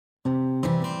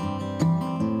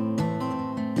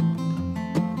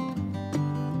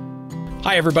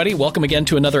Hi, everybody. Welcome again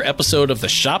to another episode of the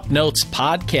Shop Notes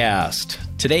Podcast.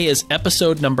 Today is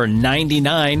episode number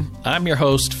 99. I'm your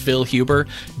host, Phil Huber,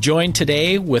 joined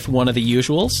today with one of the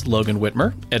usuals, Logan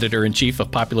Whitmer, editor-in-chief of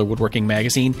Popular Woodworking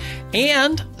Magazine,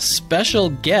 and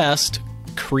special guest,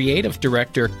 creative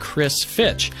director Chris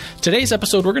Fitch. Today's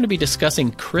episode, we're going to be discussing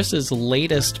Chris's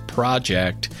latest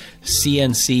project,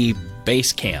 CNC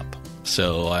Basecamp.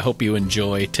 So I hope you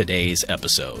enjoy today's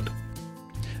episode.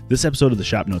 This episode of the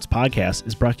Shop Notes Podcast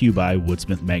is brought to you by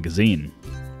Woodsmith Magazine.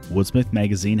 Woodsmith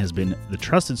Magazine has been the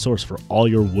trusted source for all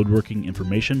your woodworking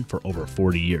information for over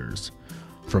 40 years.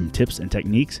 From tips and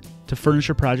techniques to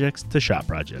furniture projects to shop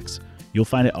projects, you'll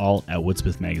find it all at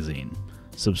Woodsmith Magazine.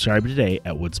 Subscribe today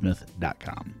at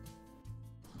woodsmith.com.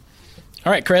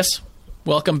 All right, Chris,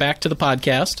 welcome back to the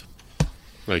podcast.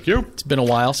 Thank you. It's been a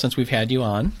while since we've had you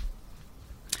on.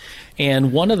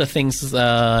 And one of the things,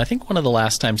 I think one of the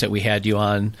last times that we had you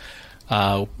on,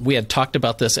 we had talked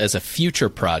about this as a future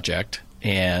project,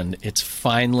 and we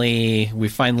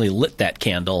finally lit that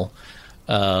candle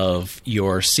of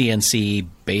your CNC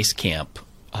Basecamp,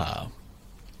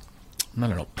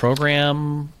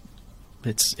 program.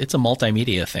 It's a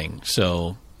multimedia thing,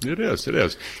 so. It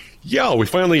is. Yeah, we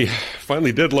finally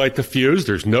did light the fuse.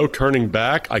 There's no turning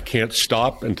back. I can't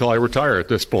stop until I retire at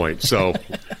this point. So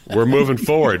we're moving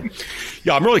forward.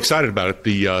 Yeah, I'm really excited about it.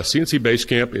 The CNC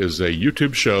Basecamp is a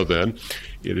YouTube show then.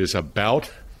 It is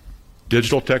about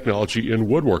digital technology in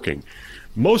woodworking,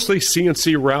 mostly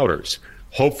CNC routers.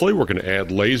 Hopefully, we're going to add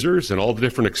lasers and all the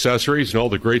different accessories and all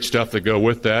the great stuff that go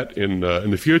with that in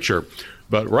the future.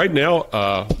 But right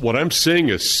now, what I'm seeing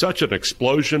is such an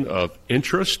explosion of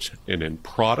interest in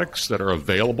products that are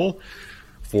available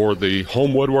for the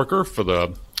home woodworker, for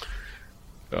the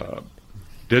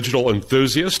digital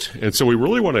enthusiast. And so we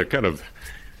really want to kind of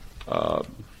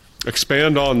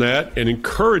expand on that and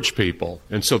encourage people.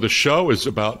 And so the show is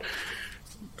about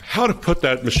how to put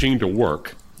that machine to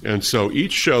work. And so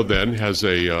each show then has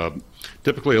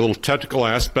typically a little technical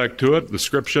aspect to it,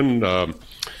 description,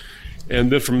 and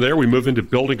then from there, we move into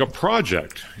building a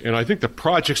project. And I think the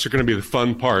projects are going to be the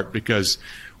fun part because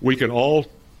we can all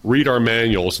read our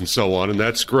manuals and so on, and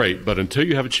that's great. But until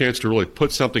you have a chance to really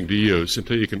put something to use,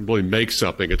 until you can really make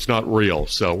something, it's not real.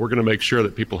 So we're going to make sure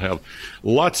that people have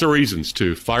lots of reasons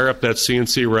to fire up that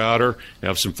CNC router and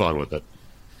have some fun with it.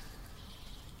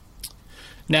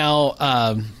 Now,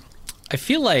 I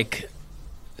feel like,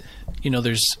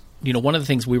 there's, one of the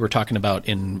things we were talking about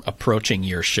in approaching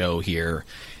your show here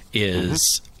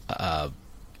is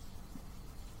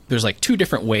there's like two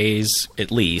different ways, at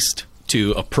least,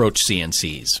 to approach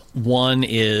CNCs. One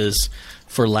is,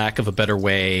 for lack of a better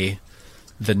way,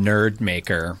 the nerd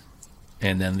maker,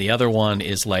 and then the other one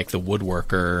is like the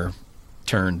woodworker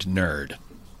turned nerd.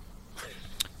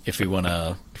 If we want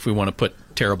to put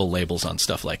terrible labels on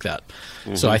stuff like that.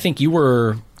 Mm-hmm. So I think you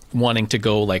were wanting to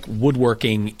go like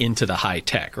woodworking into the high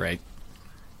tech, right?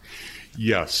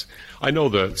 Yes. I know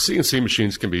the CNC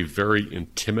machines can be very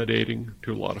intimidating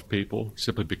to a lot of people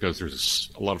simply because there's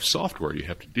a lot of software you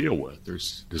have to deal with.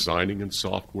 There's designing in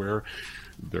software,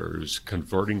 there's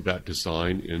converting that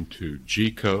design into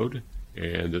G-code,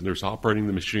 and then there's operating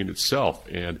the machine itself,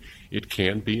 and it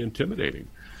can be intimidating.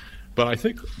 But I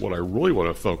think what I really want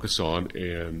to focus on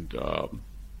and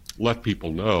let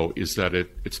people know is that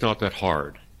it's not that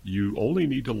hard. You only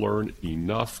need to learn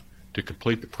enough to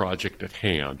complete the project at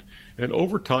hand. And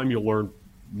over time, you'll learn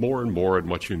more and more in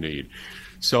what you need.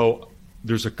 So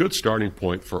there's a good starting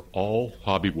point for all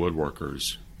hobby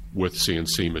woodworkers with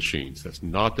CNC machines. That's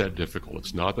not that difficult.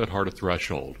 It's not that hard a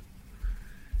threshold.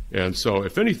 And so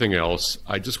if anything else,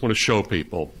 I just want to show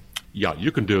people, yeah,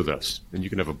 you can do this, and you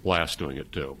can have a blast doing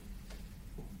it too.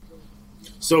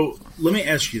 So let me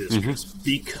ask you this, Chris,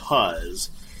 because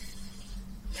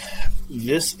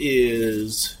this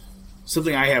is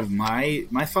something I have my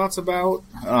thoughts about,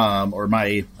 or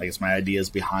my ideas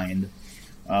behind,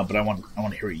 but I want to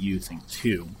hear what you think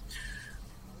too.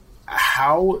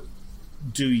 How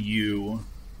do you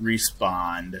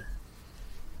respond?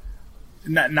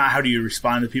 Not how do you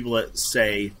respond to people that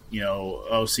say,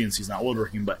 CNC is not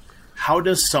woodworking, but how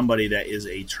does somebody that is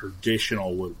a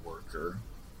traditional woodworker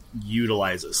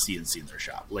utilize a CNC in their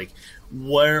shop? Like,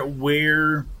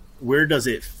 where does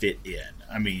it fit in?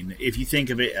 I mean, if you think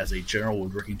of it as a general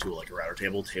woodworking tool, like a router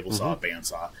table, table saw,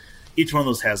 bandsaw, each one of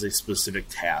those has a specific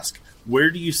task. Where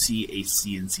do you see a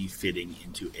CNC fitting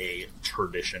into a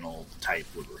traditional type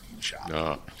woodworking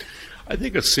shop? I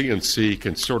think a CNC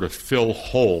can sort of fill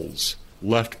holes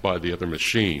left by the other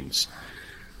machines.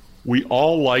 We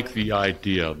all like the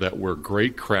idea that we're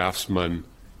great craftsmen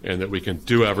and that we can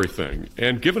do everything.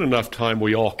 And given enough time,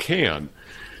 we all can.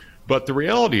 But the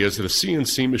reality is that a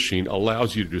CNC machine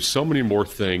allows you to do so many more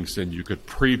things than you could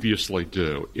previously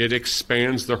do. It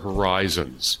expands the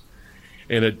horizons,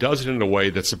 and it does it in a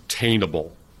way that's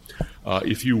obtainable.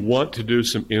 If you want to do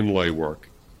some inlay work,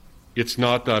 it's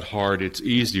not that hard. It's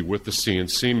easy with the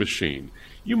CNC machine.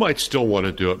 You might still want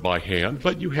to do it by hand,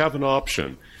 but you have an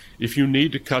option. If you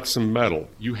need to cut some metal,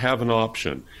 you have an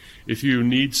option. If you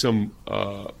need some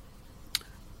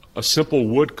a simple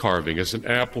wood carving as an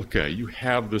applique, you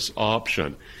have this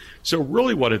option. So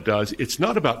really what it does, it's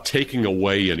not about taking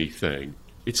away anything.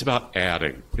 It's about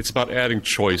adding. It's about adding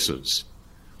choices.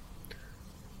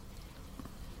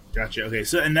 Gotcha. Okay,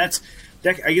 so and that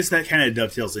I guess that kind of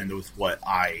dovetails into with what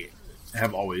I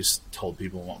have always told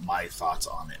people what my thoughts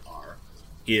on it are.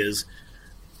 Is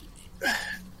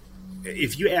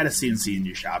if you add a CNC in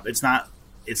your shop, it's not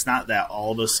that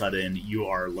all of a sudden you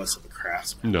are less of a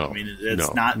craftsman. No, I mean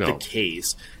it's not the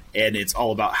case, and it's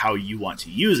all about how you want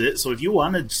to use it. So if you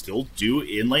want to still do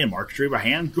inlay and marquetry by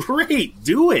hand, great,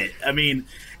 do it. I mean,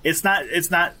 it's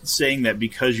not saying that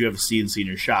because you have a CNC in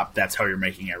your shop, that's how you're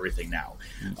making everything now.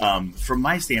 From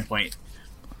my standpoint,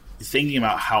 thinking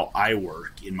about how I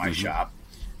work in my shop,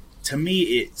 to me,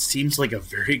 it seems like a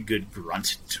very good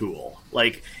grunt tool.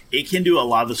 Like, it can do a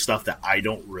lot of the stuff that I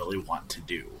don't really want to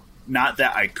do. Not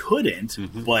that I couldn't,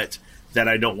 but that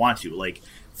I don't want to. Like,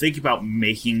 think about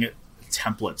making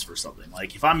templates for something.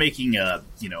 Like, if I'm making I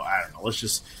don't know, let's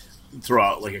just throw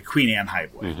out like a Queen Anne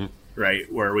highway,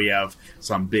 right? Where we have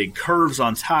some big curves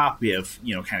on top. We have,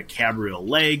 kind of cabriole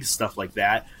legs, stuff like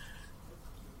that.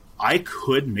 I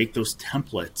could make those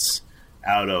templates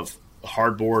out of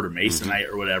hardboard or masonite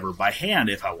or whatever by hand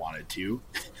if I wanted to.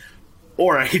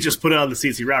 Or I could just put it on the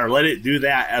CNC router, let it do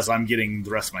that as I'm getting the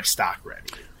rest of my stock ready.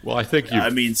 Well, I think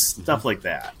stuff like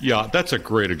that. Yeah, that's a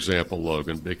great example,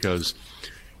 Logan, because,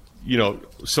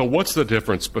 so what's the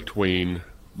difference between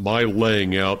my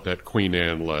laying out that Queen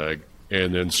Anne leg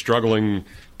and then struggling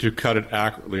to cut it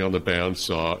accurately on the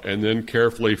bandsaw and then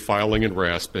carefully filing and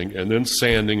rasping and then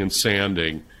sanding and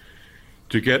sanding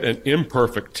to get an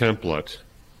imperfect template?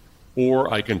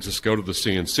 Or I can just go to the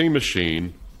CNC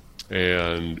machine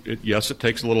and it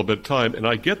takes a little bit of time and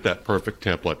I get that perfect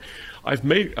template.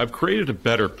 I've created a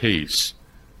better piece,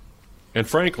 and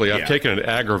frankly, I've taken an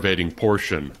aggravating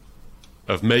portion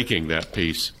of making that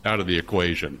piece out of the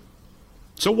equation.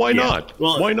 So why not?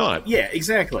 Well, why not? Yeah,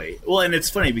 exactly. Well, and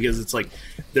it's funny because it's like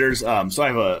there's so I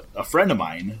have a friend of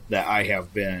mine that I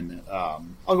have been I'll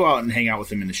go out and hang out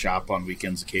with him in the shop on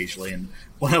weekends occasionally, and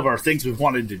one of our things we've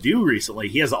wanted to do recently,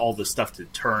 he has all this stuff to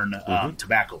turn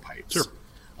tobacco pipes,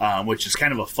 which is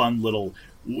kind of a fun little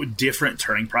different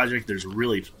turning project. There's a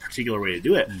really particular way to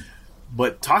do it,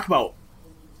 but talk about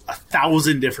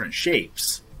 1,000 different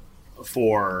shapes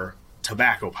for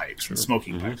tobacco pipes and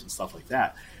smoking pipes and stuff like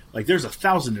that. Like, there's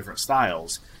 1,000 different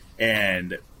styles,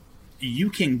 and you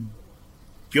can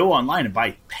go online and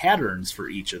buy patterns for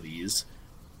each of these.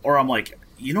 Or I'm like,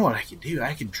 you know what I could do?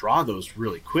 I could draw those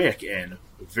really quick and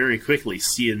very quickly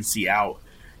CNC out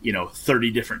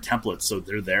 30 different templates, so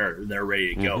they're there and they're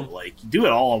ready to go. Like, do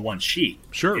it all on one sheet.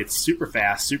 Sure. It's super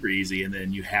fast, super easy, and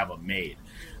then you have them made.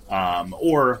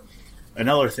 Or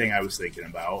another thing I was thinking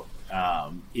about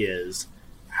is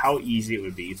how easy it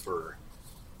would be for,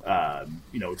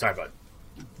 we talk about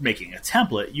making a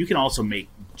template. You can also make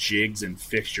jigs and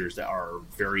fixtures that are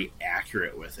very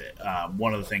accurate with it.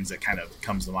 One of the things that kind of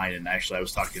comes to mind, and actually I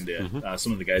was talking to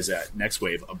some of the guys at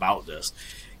NextWave about this,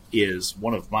 is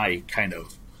one of my kind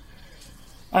of,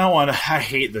 I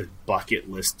hate the bucket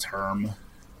list term,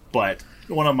 but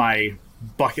one of my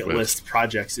bucket list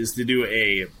projects is to do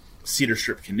a cedar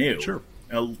strip canoe. Sure.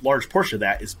 A large portion of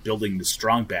that is building the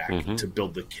strong back to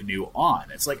build the canoe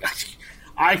on. It's like,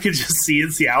 I could just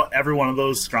CNC out every one of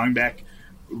those strong back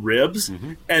ribs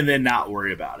and then not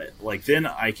worry about it. Like, then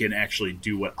I can actually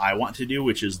do what I want to do,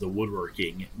 which is the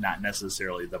woodworking, not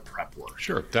necessarily the prep work.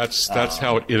 Sure. That's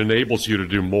how it enables you to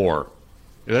do more.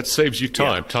 And that saves you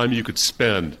time. Time you could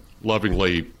spend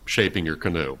lovingly shaping your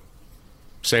canoe,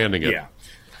 sanding it.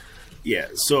 Yeah.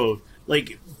 So,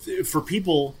 like, for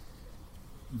people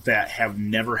that have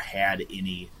never had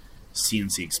any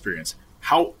CNC experience,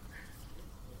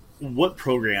 what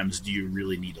programs do you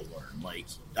really need to learn? Like,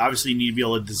 obviously you need to be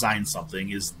able to design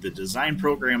something. Is the design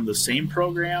program the same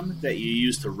program that you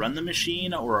use to run the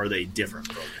machine, or are they different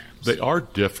programs? They are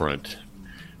different.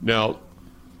 Now,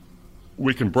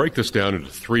 we can break this down into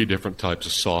 3 different types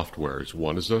of softwares.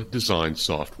 One is a design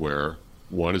software.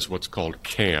 One is what's called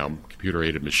CAM,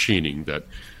 computer-aided machining, that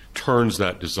turns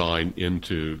that design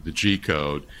into the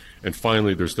G-code. And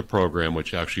finally, there's the program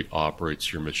which actually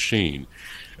operates your machine.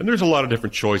 And there's a lot of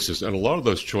different choices, and a lot of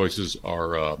those choices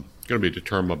are going going to be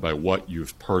determined by what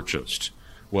you've purchased,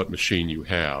 what machine you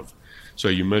have. So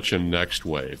you mentioned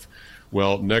NextWave.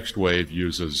 Well, NextWave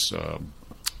uses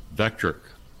Vectric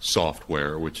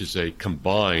software, which is a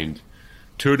combined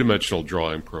two-dimensional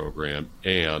drawing program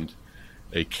and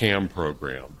a CAM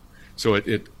program. So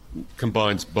it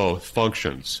combines both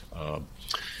functions.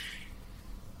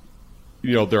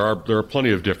 There are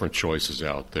plenty of different choices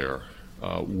out there.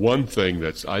 One thing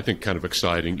that's, I think, kind of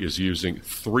exciting is using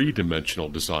three-dimensional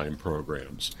design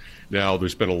programs. Now,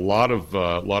 there's been a lot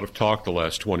of talk the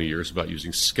last 20 years about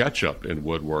using SketchUp in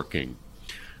woodworking.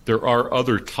 There are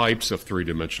other types of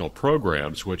three-dimensional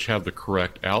programs which have the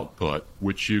correct output,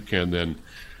 which you can then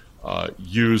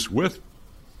use with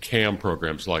CAM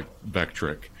programs like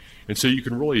Vectric. And so you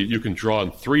can draw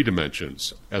in 3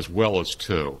 dimensions as well as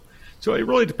 2. So it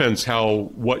really depends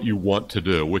what you want to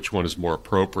do, which one is more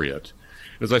appropriate.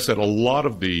 As I said, a lot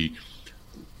of the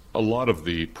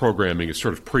programming is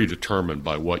sort of predetermined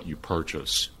by what you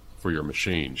purchase for your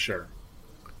machine. Sure.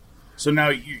 So now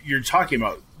you're talking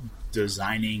about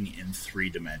designing in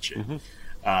 3 dimensions. Mm-hmm.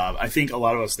 I think a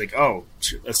lot of us think, a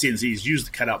CNC is used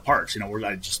to cut out parts.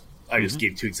 I just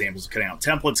gave 2 examples of cutting out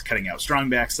templates, cutting out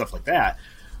strongback, stuff like that.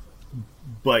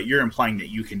 But you're implying that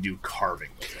you can do carving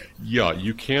with it. Yeah,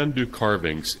 you can do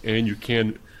carvings, and you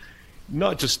can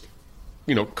not just,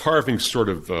 carvings sort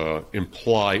of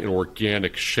imply an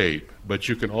organic shape, but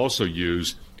you can also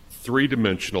use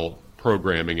 3-dimensional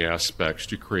programming aspects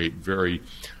to create very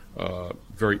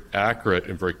accurate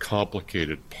and very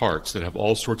complicated parts that have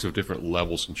all sorts of different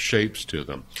levels and shapes to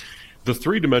them. The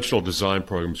 3-dimensional design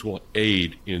programs will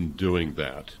aid in doing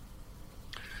that.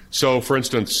 So, for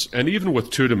instance, and even with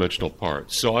 2-dimensional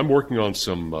parts, so I'm working on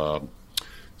some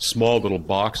small little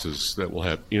boxes that will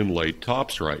have inlaid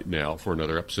tops right now for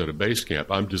another episode of Basecamp.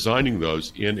 I'm designing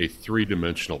those in a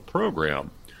 3-dimensional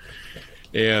program.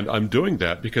 And I'm doing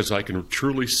that because I can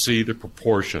truly see the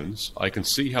proportions. I can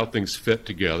see how things fit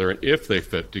together, and if they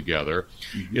fit together,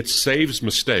 it saves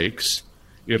mistakes.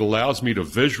 It allows me to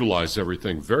visualize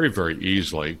everything very, very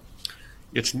easily.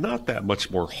 It's not that much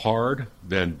more hard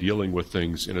than dealing with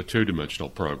things in a 2-dimensional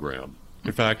program.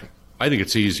 In fact, I think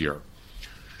it's easier.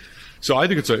 So I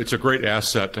think it's a great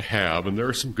asset to have, and there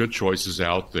are some good choices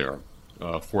out there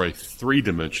for a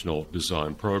 3-dimensional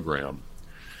design program.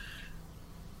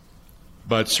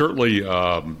 But certainly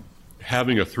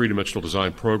having a 3-dimensional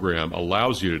design program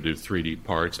allows you to do 3D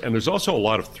parts, and there's also a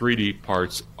lot of 3D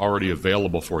parts already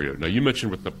available for you. Now, you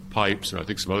mentioned with the pipes and I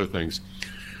think some other things,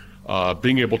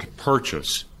 being able to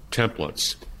purchase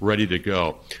templates ready to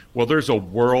go. Well, there's a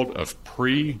world of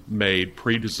pre-made,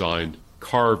 pre-designed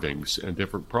carvings and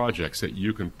different projects that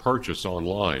you can purchase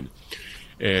online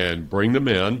and bring them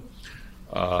in.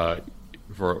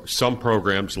 For some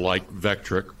programs like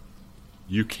Vectric,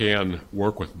 you can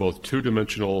work with both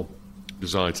 2-dimensional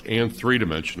designs and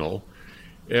 3-dimensional.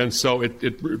 And so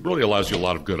it really allows you a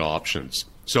lot of good options.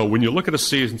 So when you look at a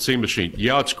CNC machine,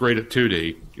 yeah, it's great at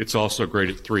 2D. It's also great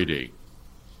at 3D.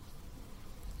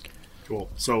 Cool.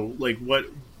 So,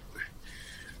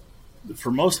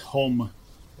 for most home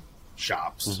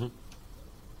shops,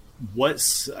 what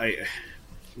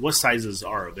sizes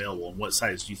are available, and what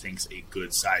size do you think is a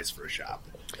good size for a shop?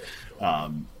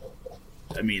 I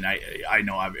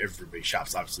know everybody's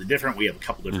shop's obviously different. We have a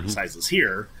couple different sizes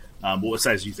here. But what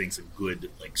size do you think is a good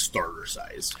starter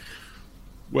size?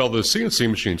 Well, the CNC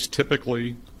machines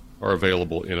typically are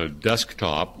available in a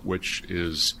desktop, which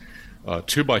is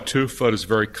 2 by 2 foot is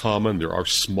very common. There are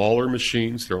smaller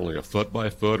machines. They're only 1 foot by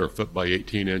 1 foot or 1 foot by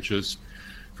 18 inches.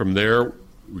 From there,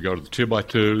 we go to the 2 by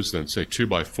 2s, then say 2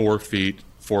 by 4 feet,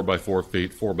 4 by 4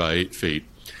 feet, 4 by 8 feet.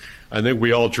 I think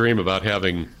we all dream about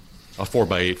having a 4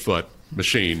 by 8 foot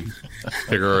machine,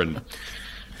 bigger and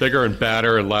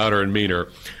badder and louder and meaner.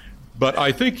 But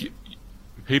I think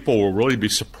people will really be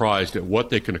surprised at what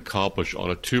they can accomplish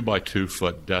on a 2 by 2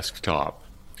 foot desktop.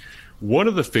 One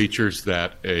of the features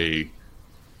that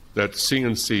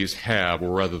CNCs have,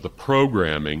 or rather the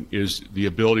programming, is the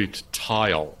ability to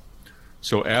tile.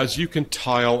 So as you can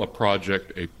tile a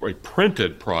project, a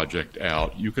printed project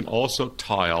out, you can also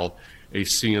tile a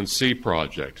CNC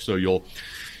project. So you'll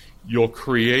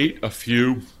create a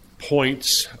few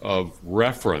points of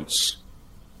reference,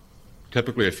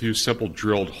 typically a few simple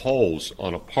drilled holes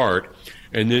on a part,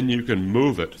 and then you can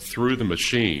move it through the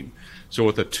machine. So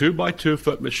with a 2 by 2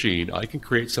 foot machine, I can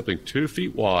create something 2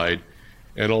 feet wide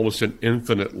and almost an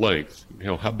infinite length.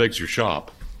 How big's your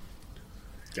shop?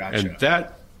 Gotcha. And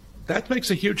that makes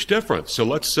a huge difference. So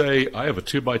let's say I have a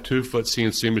 2 by 2 foot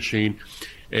CNC machine,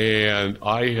 and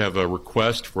I have a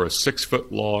request for a 6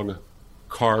 foot long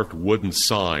carved wooden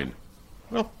sign.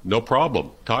 Well, no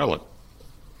problem. Tile it.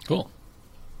 Cool.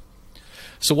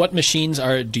 So what machines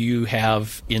do you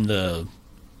have in the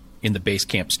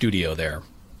Basecamp studio there?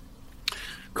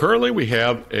 Currently, we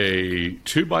have a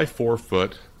 2x4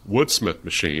 foot Woodsmith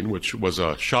machine, which was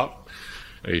a shop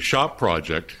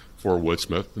project for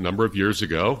Woodsmith a number of years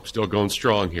ago. Still going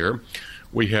strong here.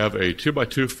 We have a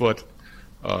 2x2 foot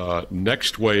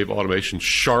Next Wave Automation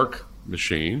Shark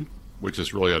machine, which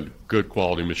is really a good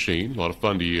quality machine, a lot of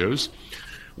fun to use.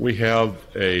 We have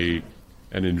an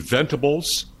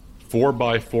Inventables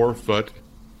 4x4 foot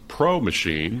Pro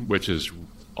machine, which is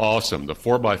awesome. The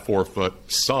 4x4 foot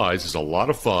size is a lot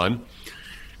of fun.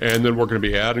 And then we're going to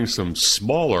be adding some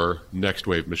smaller Next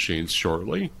Wave machines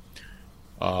shortly.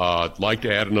 I'd like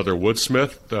to add another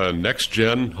Woodsmith next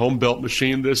gen home built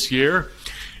machine this year.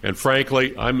 And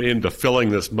frankly, I'm into filling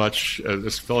this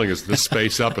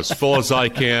space up as full as I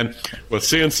can with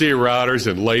CNC routers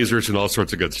and lasers and all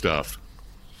sorts of good stuff.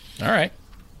 All right.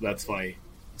 That's funny.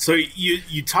 So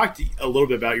you talked a little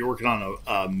bit about you're working on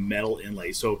a metal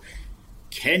inlay. So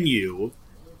can you,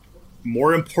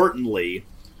 more importantly,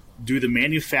 do the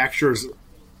manufacturers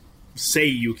say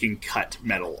you can cut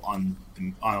metal on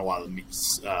a lot of the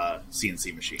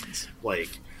CNC machines?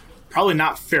 Like, probably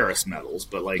not ferrous metals,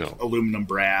 but like aluminum,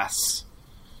 brass.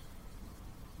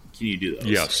 Can you do those?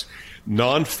 Yes.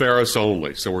 Non-ferrous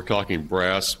only. So we're talking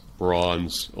brass,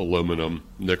 bronze, aluminum,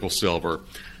 nickel, silver.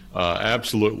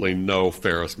 Absolutely no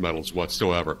ferrous metals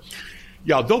whatsoever.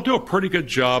 Yeah, they'll do a pretty good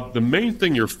job. The main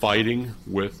thing you're fighting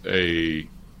with a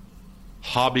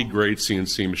hobby-grade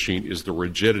CNC machine is the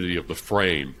rigidity of the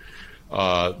frame.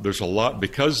 There's a lot,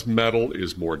 because metal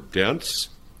is more dense,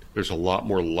 there's a lot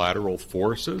more lateral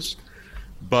forces.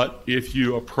 But if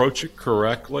you approach it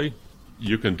correctly,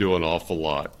 you can do an awful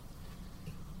lot.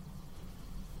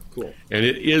 Cool. And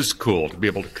it is cool to be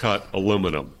able to cut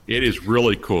aluminum. It is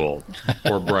really cool,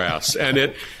 or brass. And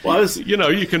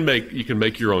you can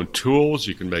make your own tools.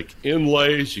 You can make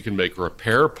inlays. You can make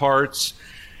repair parts.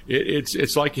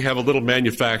 It's like you have a little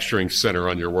manufacturing center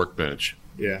on your workbench.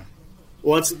 Yeah.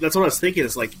 Well, that's what I was thinking.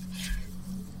 It's like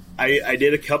I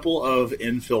did a couple of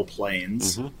infill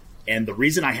planes, and the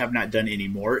reason I have not done any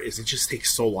more is it just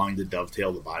takes so long to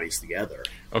dovetail the bodies together.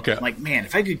 Okay. I'm like, man,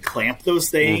 if I could clamp those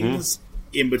things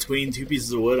in between two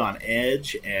pieces of wood on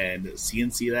edge and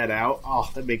CNC that out,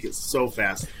 that'd make it so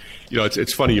fast. You know,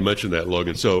 it's funny you mentioned that,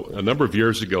 Logan. So a number of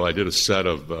years ago, I did a set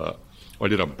of I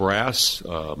did a brass.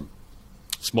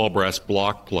 Small brass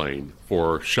block plane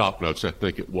for Shop Notes, I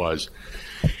think it was.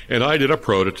 And I did a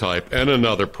prototype and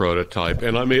another prototype,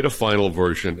 and I made a final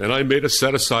version, and I made a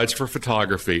set of sides for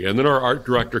photography. And then our art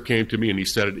director came to me and he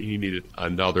said he needed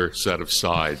another set of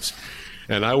sides.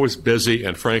 And I was busy,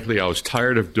 and frankly, I was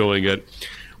tired of doing it.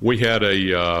 We had a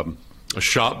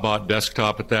ShopBot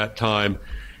desktop at that time,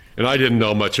 and I didn't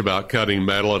know much about cutting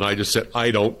metal, and I just said, I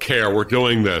don't care, we're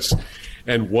doing this.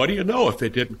 And what do you know, if they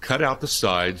didn't cut out the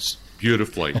sides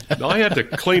beautifully. Now, I had to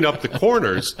clean up the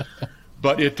corners,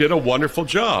 but it did a wonderful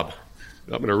job.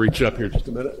 I'm going to reach up here just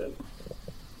a minute.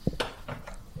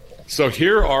 So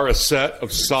here are a set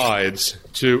of sides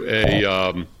to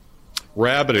a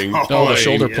rabbiting plane. The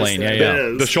shoulder plane.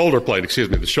 Yeah. The shoulder plane,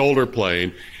 the shoulder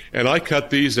plane. And I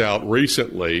cut these out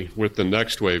recently with the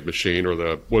Next Wave machine or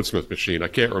the Woodsmith machine. I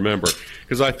can't remember,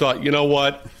 because I thought, you know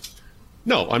what?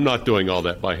 No, I'm not doing all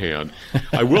that by hand.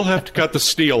 I will have to cut the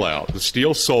steel out. The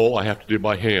steel sole I have to do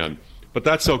by hand. But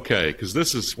that's okay, because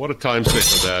this is what a time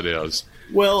saver that is.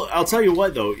 Well, I'll tell you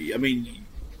what, though. I mean,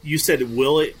 you said,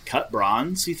 will it cut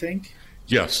bronze, you think?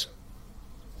 Yes.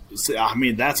 So, I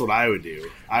mean, that's what I would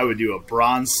do. I would do a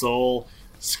bronze sole.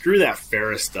 Screw that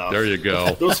ferrous stuff. There you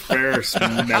go. Those ferrous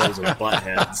metals are butt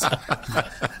heads.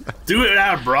 Do it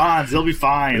out of bronze. It'll be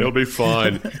fine. It'll be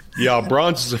fine. Yeah,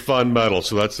 bronze is a fun metal.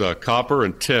 So that's copper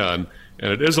and tin.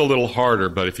 And it is a little harder,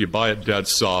 but if you buy it dead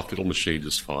soft, it'll machine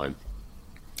just fine.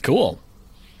 Cool.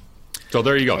 So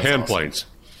there you go. That's hand awesome. planes.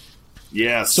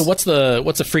 Yes. So what's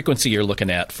the frequency you're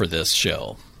looking at for this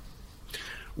show?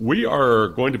 We are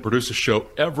going to produce a show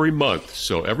every month.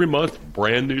 So every month,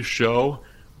 brand new show,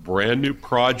 brand new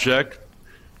project,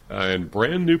 and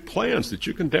brand new plans that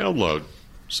you can download.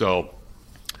 So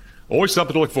always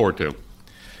something to look forward to.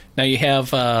 Now you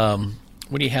have,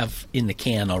 what do you have in the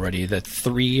can already? The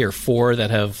 3 or 4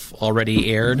 that have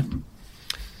already aired?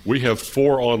 We have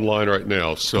 4 online right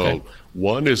now. So Okay.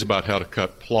 1 is about how to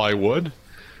cut plywood.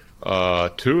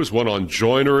 2 is one on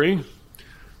joinery.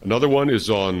 Another one is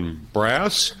on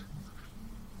brass.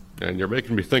 And you're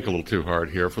making me think a little too hard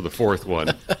here for the 4th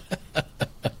one.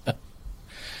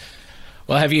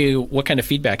 Well, what kind of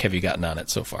feedback have you gotten on it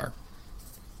so far?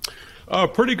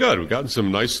 Pretty good. We've gotten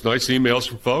some nice emails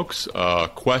from folks.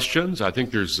 Questions. I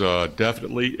think there's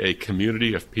definitely a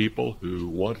community of people who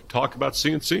want to talk about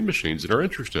CNC machines and are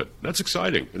interested. That's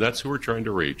exciting, and that's who we're trying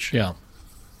to reach. Yeah.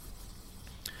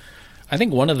 I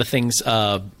think one of the things,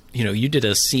 you did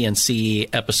a CNC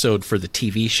episode for the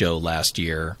TV show last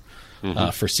year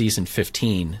for season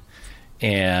 15,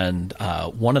 and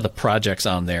one of the projects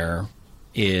on there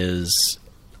is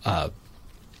a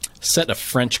set of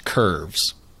French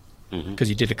curves. Because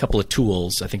you did a couple of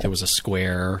tools. I think there was a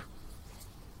square,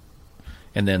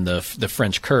 and then the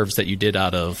French curves that you did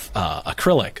out of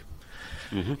acrylic.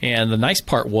 And the nice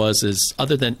part is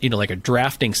other than like a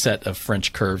drafting set of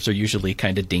French curves are usually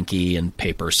kind of dinky and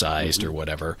paper sized or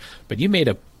whatever, but you made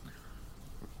a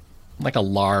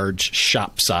large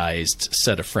shop sized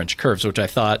set of French curves, which I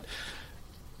thought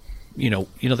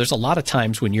there's a lot of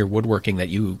times when you're woodworking that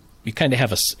you kind of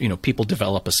have people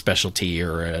develop a specialty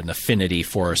or an affinity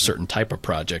for a certain type of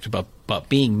project, but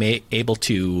being able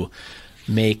to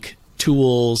make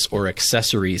tools or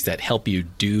accessories that help you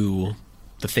do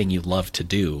the thing you love to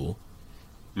do,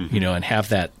 and have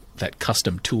that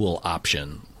custom tool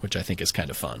option, which I think is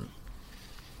kind of fun.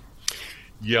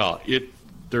 Yeah,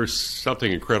 there's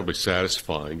something incredibly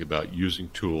satisfying about using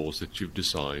tools that you've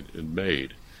designed and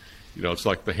made. It's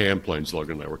like the hand planes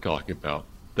Logan and I were talking about.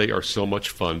 They are so much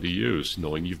fun to use,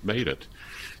 knowing you've made it.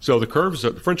 So the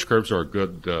French curves are a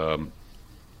good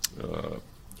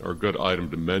item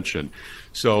to mention.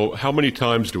 So how many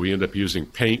times do we end up using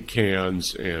paint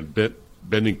cans and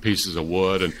bending pieces of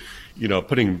wood and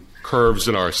putting curves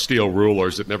in our steel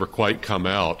rulers that never quite come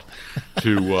out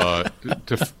to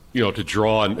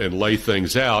draw and lay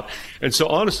things out? And so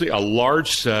honestly, a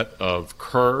large set of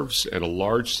curves and a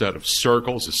large set of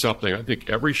circles is something I think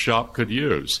every shop could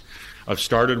use. I've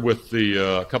started with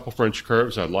the couple French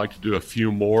curves. I'd like to do a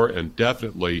few more, and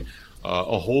definitely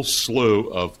a whole slew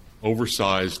of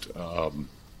oversized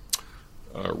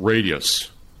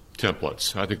radius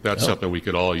templates. I think that's something we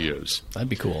could all use. That'd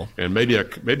be cool. And maybe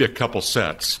a couple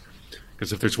sets,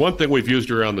 because if there's one thing we've used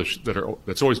around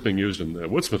that's always being used in the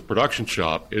Woodsmith production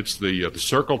shop, it's the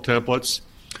circle templates.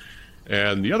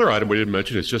 And the other item we didn't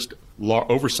mention is just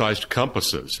oversized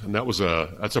compasses, and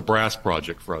that's a brass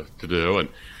project for us to do, and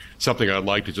something I'd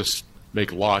like to just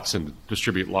make lots and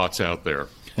distribute lots out there.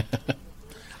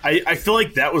 I feel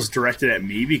like that was directed at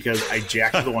me because I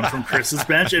jacked the one from Chris's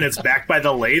bench and it's backed by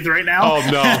the lathe right now. Oh,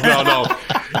 no.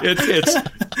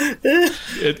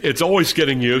 It's always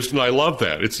getting used, and I love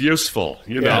that. It's useful.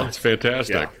 It's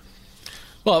fantastic. Yeah.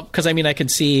 Well, because I can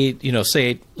see,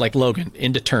 say like Logan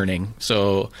into turning.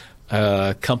 So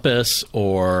compass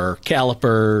or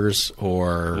calipers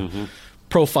or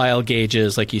profile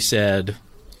gauges, like you said.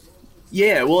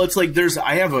 Yeah, well, it's like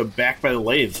I have a back by the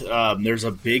lathe. There's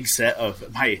a big set of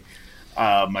my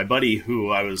buddy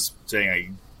who I was saying I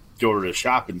go over to the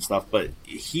shop and stuff, but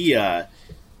he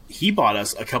bought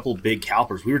us a couple big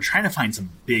calipers. We were trying to find some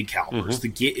big calipers to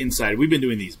get inside. We've been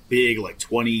doing these big,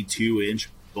 22-inch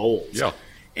bowls,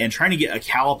 and trying to get a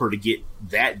caliper to get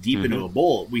that deep into a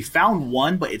bowl. We found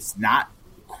one, but it's not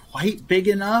quite big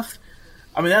enough.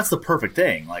 That's the perfect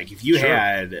thing. Like if you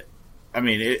had,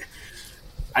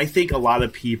 I think a lot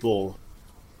of people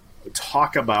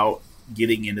talk about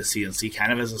getting into CNC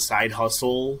kind of as a side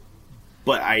hustle,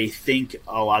 but I think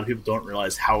a lot of people don't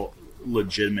realize how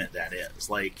legitimate that is.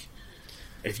 Like,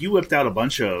 if you whipped out a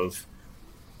bunch of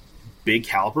big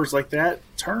calipers like that,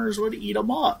 Turners would eat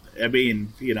them up.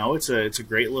 It's a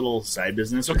great little side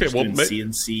business. Okay, well,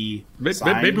 CNC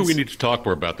maybe we need to talk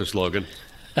more about this, Logan.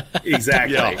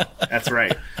 Exactly. That's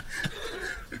right.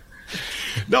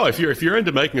 No, if you're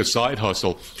into making a side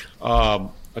hustle, I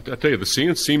tell you, the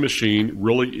CNC machine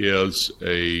really is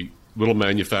a little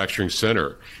manufacturing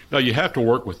center. Now, you have to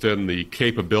work within the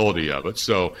capability of it.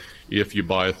 So if you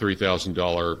buy a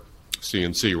 $3,000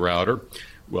 CNC router,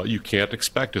 well, you can't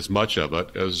expect as much of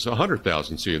it as a $100,000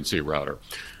 CNC router.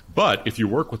 But if you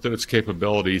work within its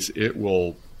capabilities, it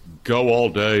will go all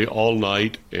day, all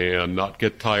night, and not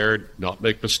get tired, not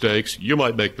make mistakes. You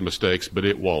might make the mistakes, but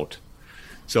it won't.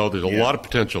 So there's a lot of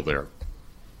potential there.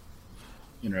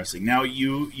 Interesting. Now,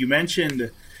 you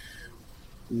mentioned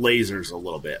lasers a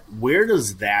little bit. Where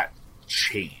does that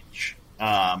change?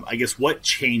 I guess what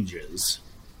changes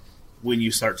when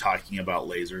you start talking about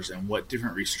lasers, and what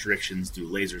different restrictions do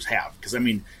lasers have? Because,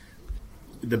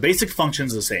 the basic function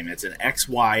is the same. It's an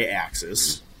XY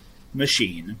axis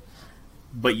machine,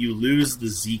 but you lose the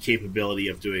Z capability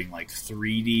of doing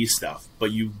 3D stuff,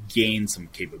 but you gain some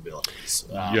capabilities.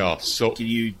 So can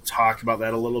you talk about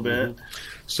that a little bit?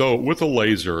 So with a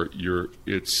laser,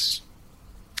 there's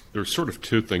sort of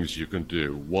two things you can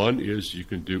do. One is you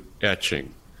can do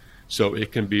etching. So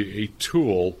it can be a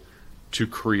tool to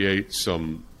create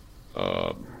some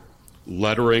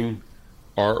lettering,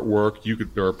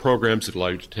 artwork. There are programs that allow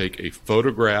you to take a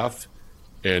photograph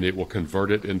and it will convert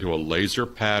it into a laser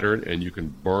pattern, and you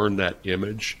can burn that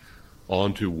image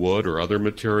onto wood or other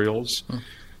materials.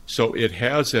 So it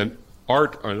has an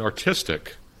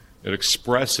artistic, an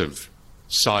expressive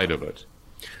side of it.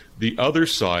 The other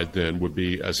side then would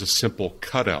be as a simple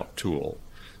cutout tool.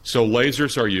 So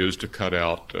lasers are used to cut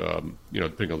out,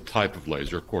 depending on the type of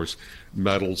laser, of course,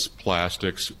 metals,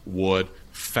 plastics, wood,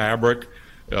 fabric.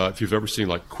 If you've ever seen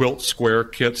like quilt square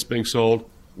kits being sold,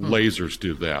 lasers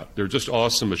do that. They're just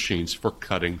awesome machines for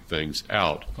cutting things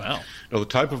out. Wow. Now, the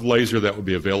type of laser that would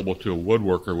be available to a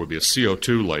woodworker would be a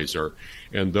CO2 laser,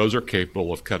 and those are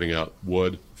capable of cutting out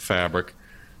wood, fabric,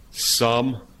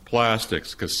 some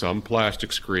plastics, because some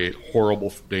plastics create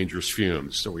horrible, dangerous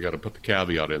fumes. So we got to put the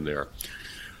caveat in there.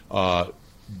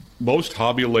 Most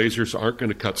hobby lasers aren't going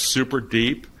to cut super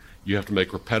deep. You have to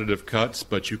make repetitive cuts,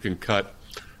 but you can cut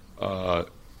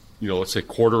let's say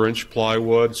 1/4-inch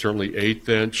plywood, certainly 1/8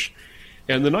 inch.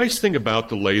 And the nice thing about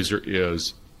the laser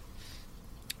is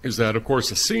that, of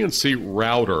course, a CNC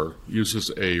router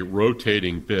uses a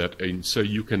rotating bit, and so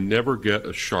you can never get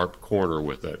a sharp corner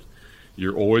with it.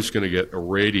 You're always going to get a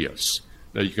radius.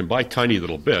 Now, you can buy tiny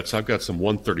little bits. I've got some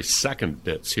 1/32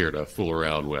 bits here to fool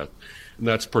around with, and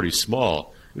that's pretty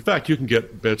small. In fact, you can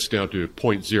get bits down to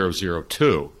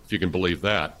 0.002, if you can believe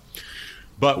that.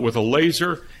 But with a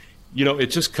laser, it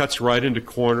just cuts right into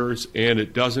corners, and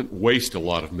it doesn't waste a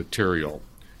lot of material.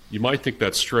 You might think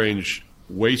that's strange,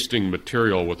 wasting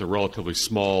material with a relatively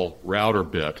small router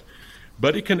bit,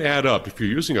 but it can add up. If you're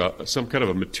using some kind of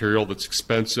a material that's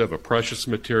expensive, a precious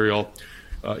material,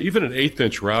 even an 1/8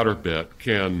 inch router bit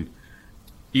can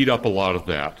eat up a lot of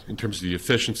that in terms of the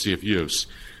efficiency of use.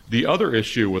 The other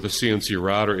issue with a CNC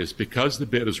router is because the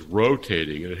bit is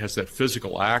rotating and it has that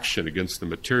physical action against the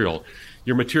material,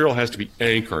 your material has to be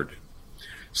anchored.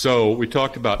 So we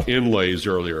talked about inlays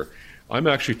earlier. I'm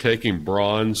actually taking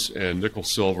bronze and nickel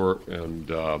silver and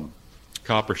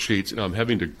copper sheets, and I'm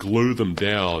having to glue them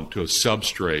down to a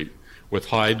substrate with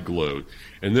hide glue.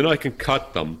 And then I can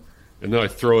cut them, and then I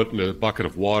throw it in a bucket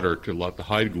of water to let the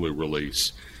hide glue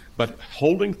release. But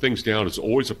holding things down is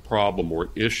always a problem or an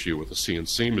issue with a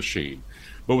CNC machine.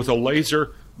 But with a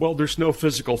laser, well, there's no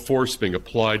physical force being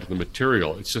applied to the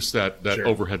material. It's just that Sure.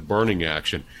 overhead burning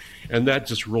action. And that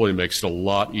just really makes it a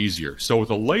lot easier. So with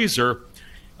a laser,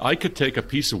 I could take a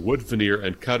piece of wood veneer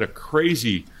and cut a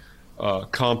crazy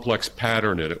complex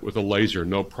pattern in it with a laser,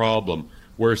 no problem,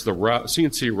 whereas the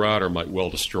CNC router might well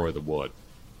destroy the wood.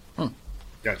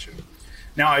 Gotcha.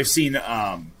 Now I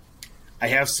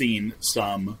have seen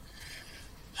some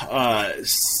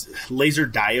laser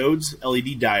diodes,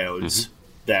 LED diodes,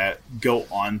 that go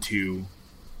onto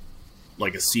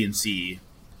like a CNC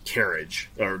carriage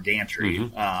or gantry.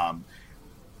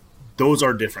 Those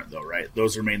are different, though, right?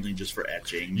 Those are mainly just for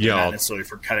etching, not necessarily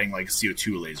for cutting like a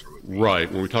CO2 laser would be.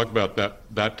 Right. When we talk about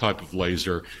that type of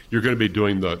laser, you're going to be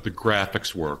doing the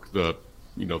graphics work, the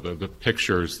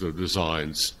pictures, the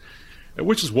designs,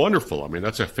 which is wonderful. I mean,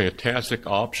 that's a fantastic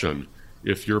option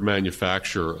if your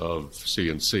manufacturer of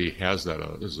CNC has that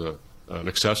as an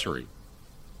accessory.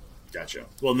 Gotcha.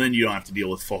 Well, then you don't have to deal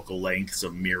with focal lengths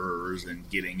of mirrors and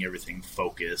getting everything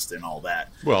focused and all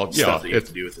that stuff that you have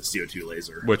to do with a CO2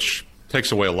 laser. Which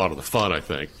takes away a lot of the fun, I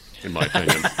think, in my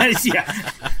opinion.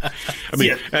 Yeah. I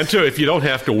mean, and too, if you don't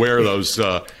have to wear those,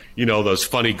 those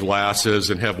funny glasses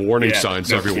and have warning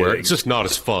signs everywhere, kidding. It's just not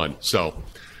as fun. So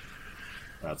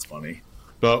that's funny.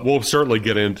 But we'll certainly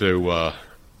get into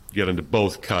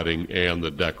both cutting and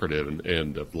the decorative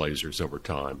end of lasers over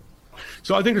time.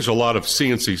 So I think there's a lot of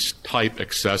CNC type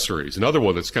accessories. Another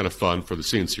one that's kind of fun for the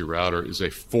CNC router is a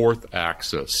 4th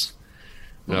axis.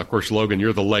 Now, of course, Logan,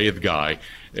 you're the lathe guy,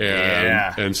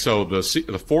 and so the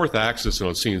 4th axis on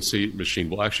a CNC machine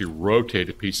will actually rotate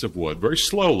a piece of wood very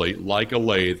slowly, like a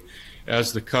lathe,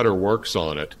 as the cutter works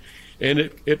on it. And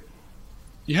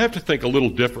you have to think a little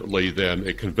differently than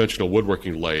a conventional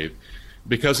woodworking lathe,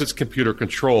 because it's computer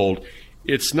controlled.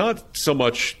 It's not so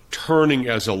much turning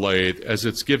as a lathe as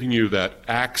it's giving you that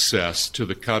access to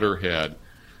the cutter head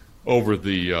over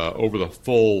the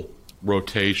full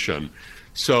rotation.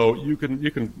 So you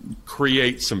can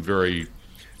create some very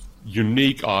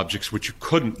unique objects which you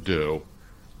couldn't do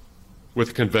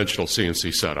with a conventional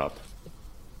CNC setup.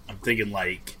 I'm thinking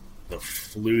like the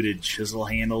fluted chisel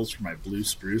handles for my blue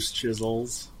spruce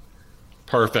chisels.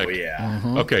 Perfect. Oh, yeah.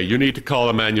 Okay, you need to call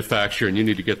a manufacturer and you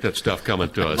need to get that stuff coming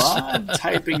to us. I'm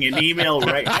typing an email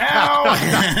right now.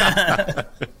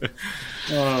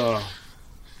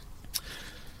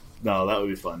 No, that would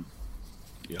be fun.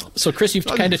 Yeah. So, Chris, you've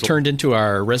kind of turned into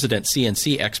our resident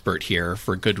CNC expert here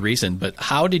for good reason. But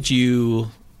how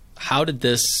did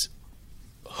this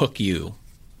hook you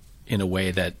in a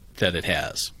way that it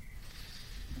has?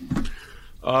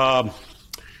 My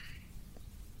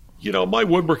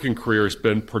woodworking career has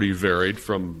been pretty varied,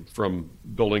 from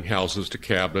building houses to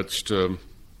cabinets to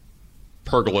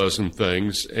pergolas and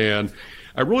things, and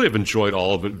I really have enjoyed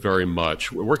all of it very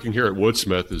much. Working here at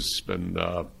Woodsmith has been,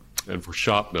 and for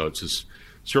Shop Notes, has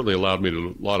certainly allowed me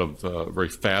to a lot of very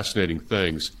fascinating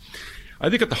things. I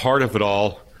think at the heart of it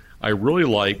all, I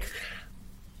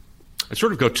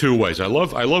sort of go two ways. I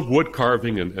love wood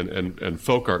carving and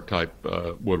folk art type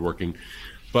woodworking,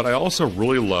 but I also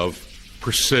really love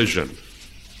precision,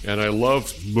 and I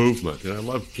love movement, and I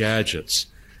love gadgets.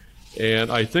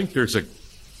 And I think there's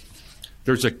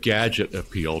a gadget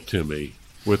appeal to me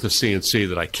with the CNC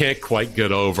that I can't quite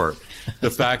get over. The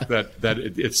fact that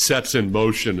it sets in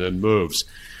motion and moves.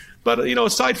 But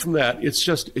aside from that, it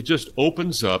just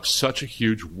opens up such a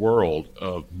huge world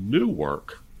of new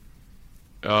work.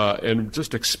 And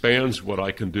just expands what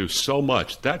I can do so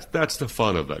much. That's the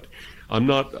fun of it.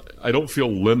 I don't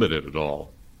feel limited at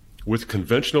all with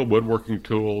conventional woodworking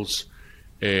tools,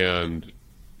 and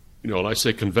when I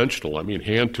say conventional, I mean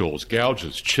hand tools,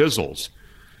 gouges, chisels,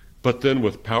 but then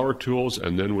with power tools,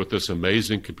 and then with this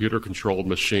amazing computer-controlled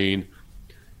machine,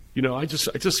 I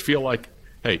just feel like,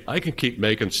 hey, I can keep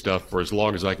making stuff for as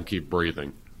long as I can keep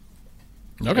breathing.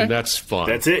 Okay. And that's fun.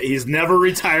 That's it. He's never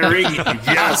retiring.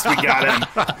 Yes, we got him.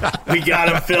 We got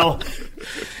him, Phil.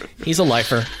 He's a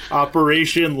lifer.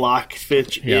 Operation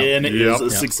Lockfitch In is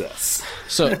a success.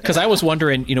 So, because I was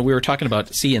wondering, we were talking about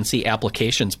CNC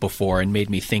applications before, and made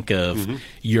me think of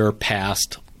your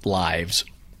past lives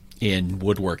in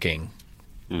woodworking.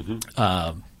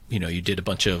 You did a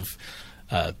bunch of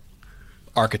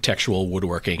architectural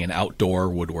woodworking and outdoor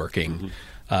woodworking.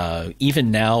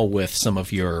 Even now with some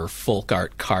of your folk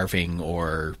art carving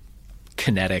or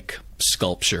kinetic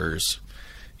sculptures,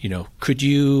 would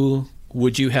you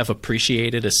have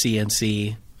appreciated a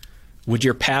CNC? Would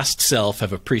your past self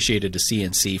have appreciated a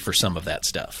CNC for some of that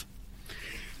stuff?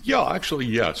 Yeah, actually,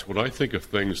 yes. When I think of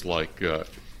things like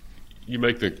you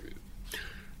make the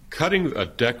cutting a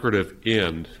decorative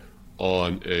end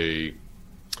on a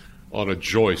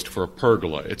joist for a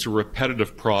pergola, it's a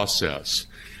repetitive process.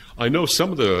 I know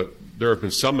there have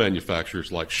been some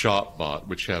manufacturers like ShopBot,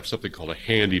 which have something called a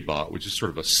HandyBot, which is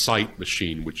sort of a sight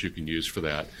machine which you can use for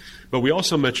that. But we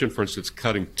also mentioned, for instance,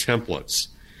 cutting templates.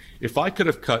 If I could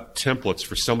have cut templates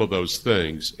for some of those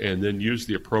things and then used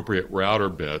the appropriate router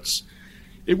bits,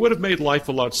 it would have made life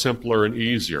a lot simpler and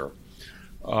easier,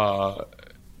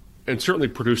 and certainly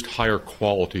produced higher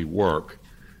quality work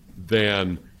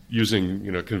than using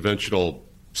conventional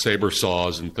saber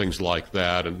saws and things like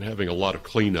that, and having a lot of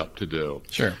cleanup to do.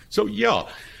 Sure. So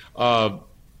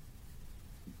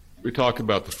we talk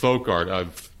about the folk art. I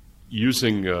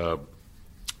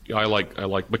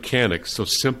like mechanics. So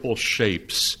simple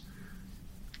shapes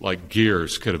like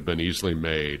gears could have been easily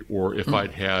made, or if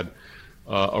I'd had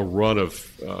a run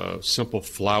of simple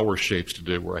flower shapes to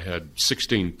do where I had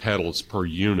 16 petals per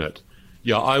unit.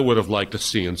 Yeah, I would have liked a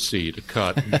CNC to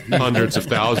cut hundreds of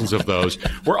thousands of those,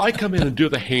 where I come in and do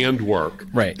the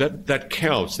handwork that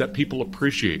counts, that people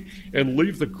appreciate, and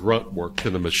leave the grunt work to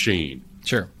the machine.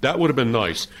 Sure. That would have been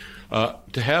nice.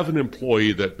 To have an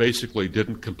employee that basically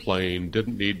didn't complain,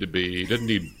 didn't need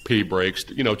pee breaks,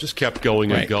 just kept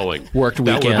going and going. Worked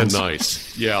weekends. That would have been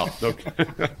nice. Yeah. Okay.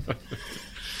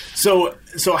 So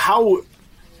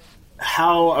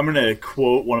how I'm going to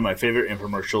quote one of my favorite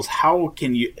infomercials. How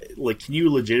can you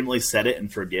legitimately set it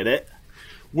and forget it?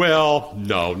 Well,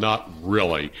 no, not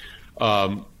really.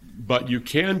 But you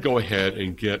can go ahead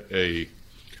and get a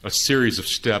series of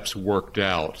steps worked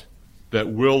out that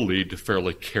will lead to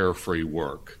fairly carefree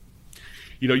work.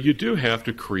 You do have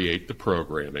to create the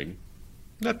programming.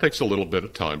 That takes a little bit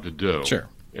of time to do. Sure.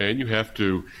 And you have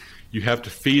to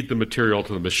feed the material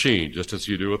to the machine, just as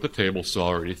you do with a table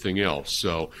saw or anything else.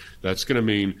 So that's going to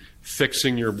mean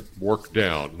fixing your work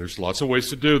down. There's lots of ways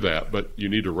to do that, but you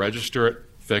need to register it,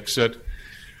 fix it.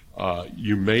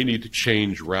 You may need to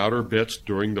change router bits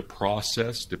during the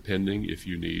process, depending if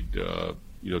you need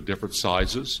different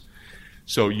sizes.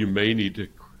 So you may need to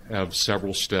have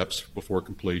several steps before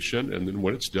completion, and then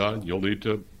when it's done, you'll need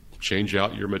to change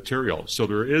out your material. So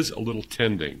there is a little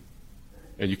tending,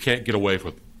 and you can't get away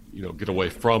from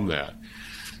that.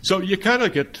 So you kind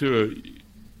of get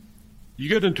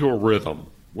into a rhythm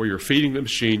where you're feeding the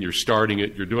machine, you're starting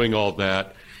it, you're doing all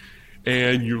that,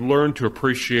 and you learn to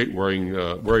appreciate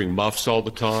wearing muffs all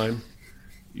the time.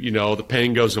 The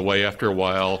pain goes away after a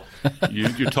while.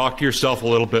 You talk to yourself a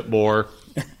little bit more.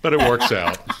 but it works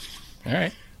out. All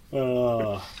right.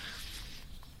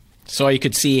 So you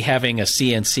could see having a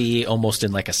CNC almost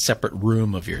in like a separate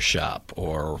room of your shop,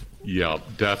 or Yeah,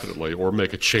 definitely. Or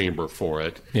make a chamber for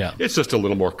it. Yeah. It's just a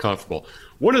little more comfortable.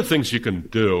 One of the things you can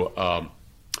do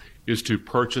is to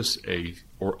purchase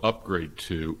or upgrade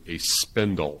to a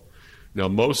spindle. Now,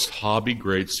 most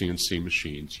hobby-grade CNC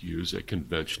machines use a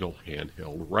conventional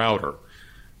handheld router,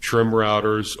 trim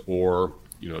routers, or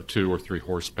 2 or 3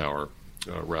 horsepower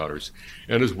routers.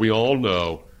 And as we all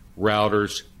know,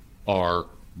 routers are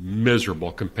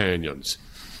miserable companions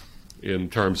in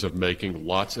terms of making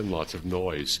lots and lots of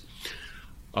noise.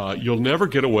 You'll never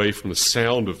get away from the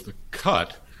sound of the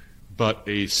cut, but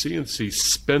a CNC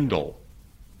spindle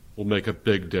will make a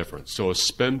big difference. So a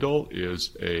spindle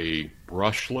is a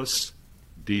brushless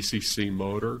DCC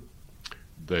motor.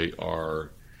 They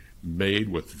are made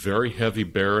with very heavy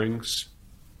bearings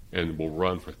and will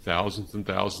run for thousands and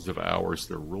thousands of hours.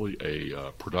 They're really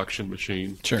a production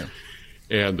machine. Sure.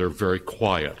 And they're very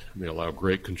quiet. They allow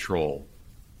great control.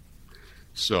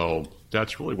 So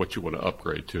that's really what you want to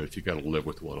upgrade to if you got to live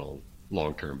with one on a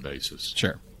long-term basis.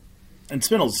 Sure. And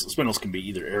spindles can be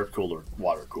either air-cooled or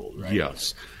water-cooled, right?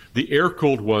 Yes. The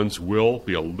air-cooled ones will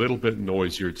be a little bit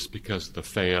noisier just because of the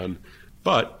fan,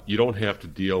 but you don't have to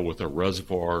deal with a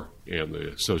reservoir and the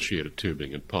associated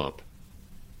tubing and pump.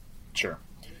 Sure.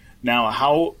 Now,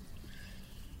 how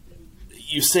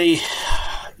you say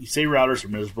routers are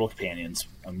miserable companions?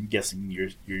 I'm guessing you're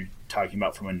talking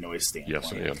about from a noise standpoint.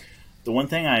 Yes, I am. The one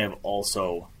thing I have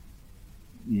also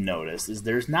noticed is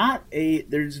there's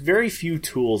very few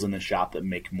tools in the shop that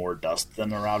make more dust than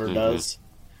the router does.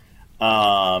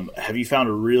 Have you found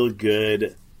a real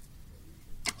good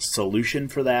solution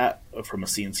for that from a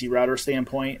CNC router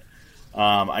standpoint?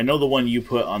 I know the one you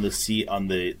put on the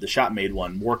shop made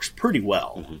one works pretty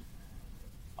well.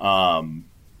 Are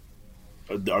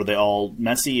they all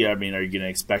messy? I mean, are you going to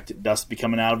expect dust to be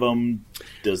coming out of them?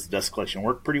 Does the dust collection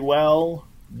work pretty well?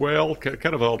 Well,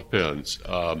 kind of all depends.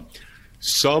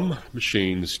 Some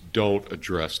machines don't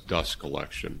address dust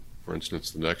collection. For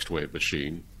instance, the Next Wave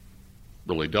machine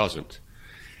really doesn't.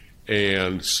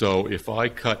 And so if I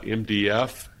cut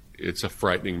MDF, it's a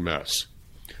frightening mess.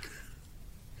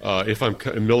 If I'm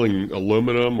milling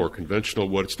aluminum or conventional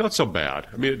wood, it's not so bad.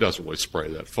 I mean, it doesn't really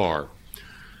spray that far.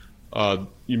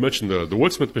 You mentioned the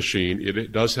Woodsmith machine.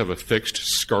 It does have a fixed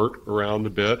skirt around the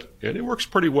bit, and it works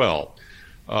pretty well.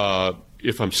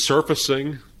 If I'm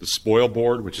surfacing the spoil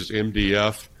board, which is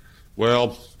MDF,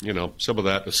 well, some of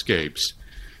that escapes.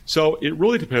 So it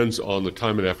really depends on the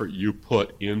time and effort you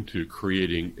put into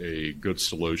creating a good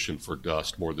solution for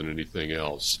dust more than anything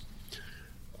else.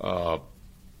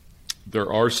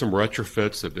 There are some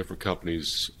retrofits that different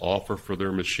companies offer for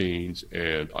their machines,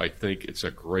 and I think it's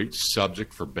a great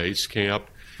subject for Basecamp,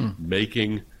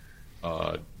 making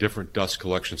different dust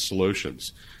collection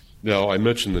solutions. Now, I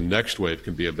mentioned the Next Wave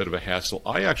can be a bit of a hassle.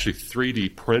 I actually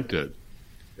 3D printed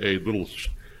a little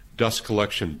dust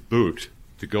collection boot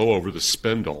to go over the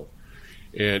spindle,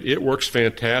 and it works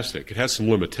fantastic. It has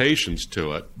some limitations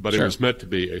to it, but Sure. It was meant to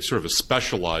be a sort of a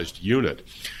specialized unit.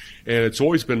 And it's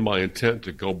always been my intent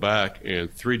to go back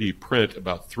and 3D print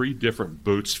about 3 different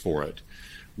boots for it,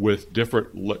 with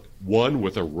one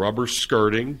with a rubber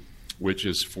skirting, which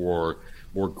is for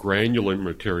more granular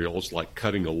materials like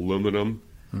cutting aluminum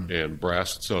and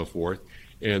brass and so forth,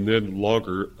 and then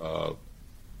longer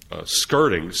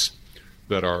skirtings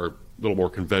that are a little more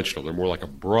conventional. They're more like a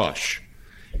brush.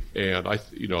 And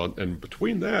and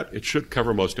between that, it should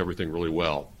cover most everything really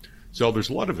well. So there's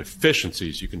a lot of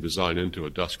efficiencies you can design into a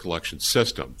dust collection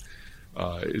system.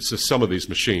 It's just some of these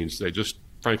machines, they just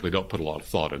frankly don't put a lot of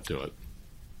thought into it.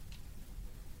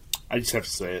 I just have to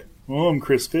say it. Well, I'm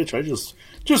Chris Fitch. I just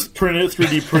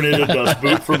 3D printed a dust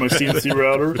boot for my CNC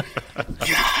router.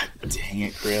 God dang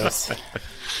it, Chris.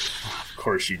 Of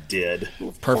course you did.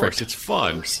 Perfect. It's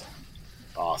fun.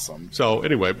 Awesome. So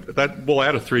anyway, we'll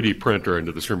add a 3D printer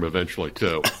into this room eventually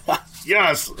too.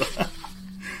 Yes. All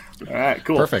right,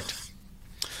 cool. Perfect.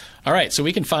 All right, so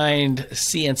we can find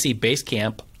CNC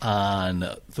Basecamp on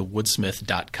the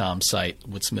woodsmith.com site,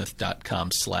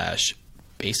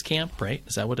 woodsmith.com/Basecamp, right?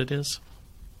 Is that what it is?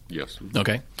 Yes.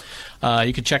 Okay.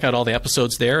 You can check out all the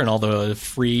episodes there and all the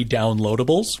free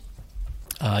downloadables.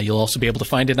 You'll also be able to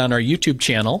find it on our YouTube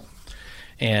channel.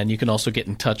 And you can also get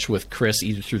in touch with Chris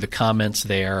either through the comments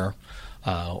there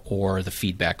or the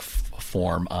feedback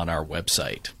form on our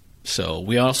website. So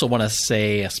we also want to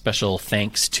say a special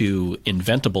thanks to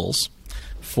Inventables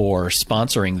for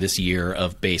sponsoring this year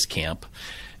of Basecamp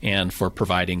and for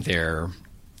providing their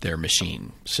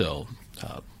machine. So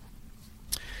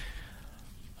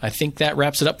I think that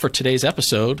wraps it up for today's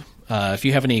episode. If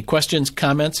you have any questions,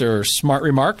 comments, or smart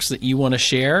remarks that you want to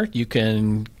share, you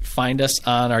can find us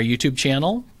on our YouTube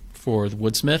channel for the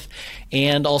Woodsmith,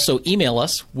 and also email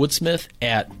us,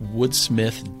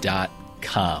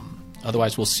 woodsmith@woodsmith.com.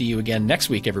 Otherwise, we'll see you again next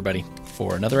week, everybody,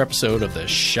 for another episode of the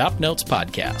Shop Notes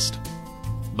Podcast.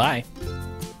 Bye.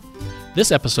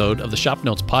 This episode of the Shop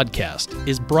Notes Podcast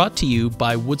is brought to you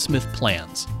by Woodsmith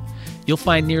Plans. You'll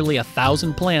find nearly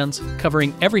 1,000 plans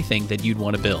covering everything that you'd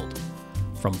want to build,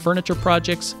 from furniture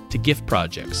projects to gift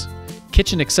projects,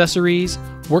 kitchen accessories,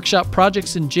 workshop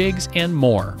projects and jigs, and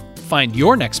more. Find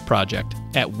your next project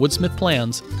at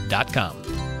woodsmithplans.com.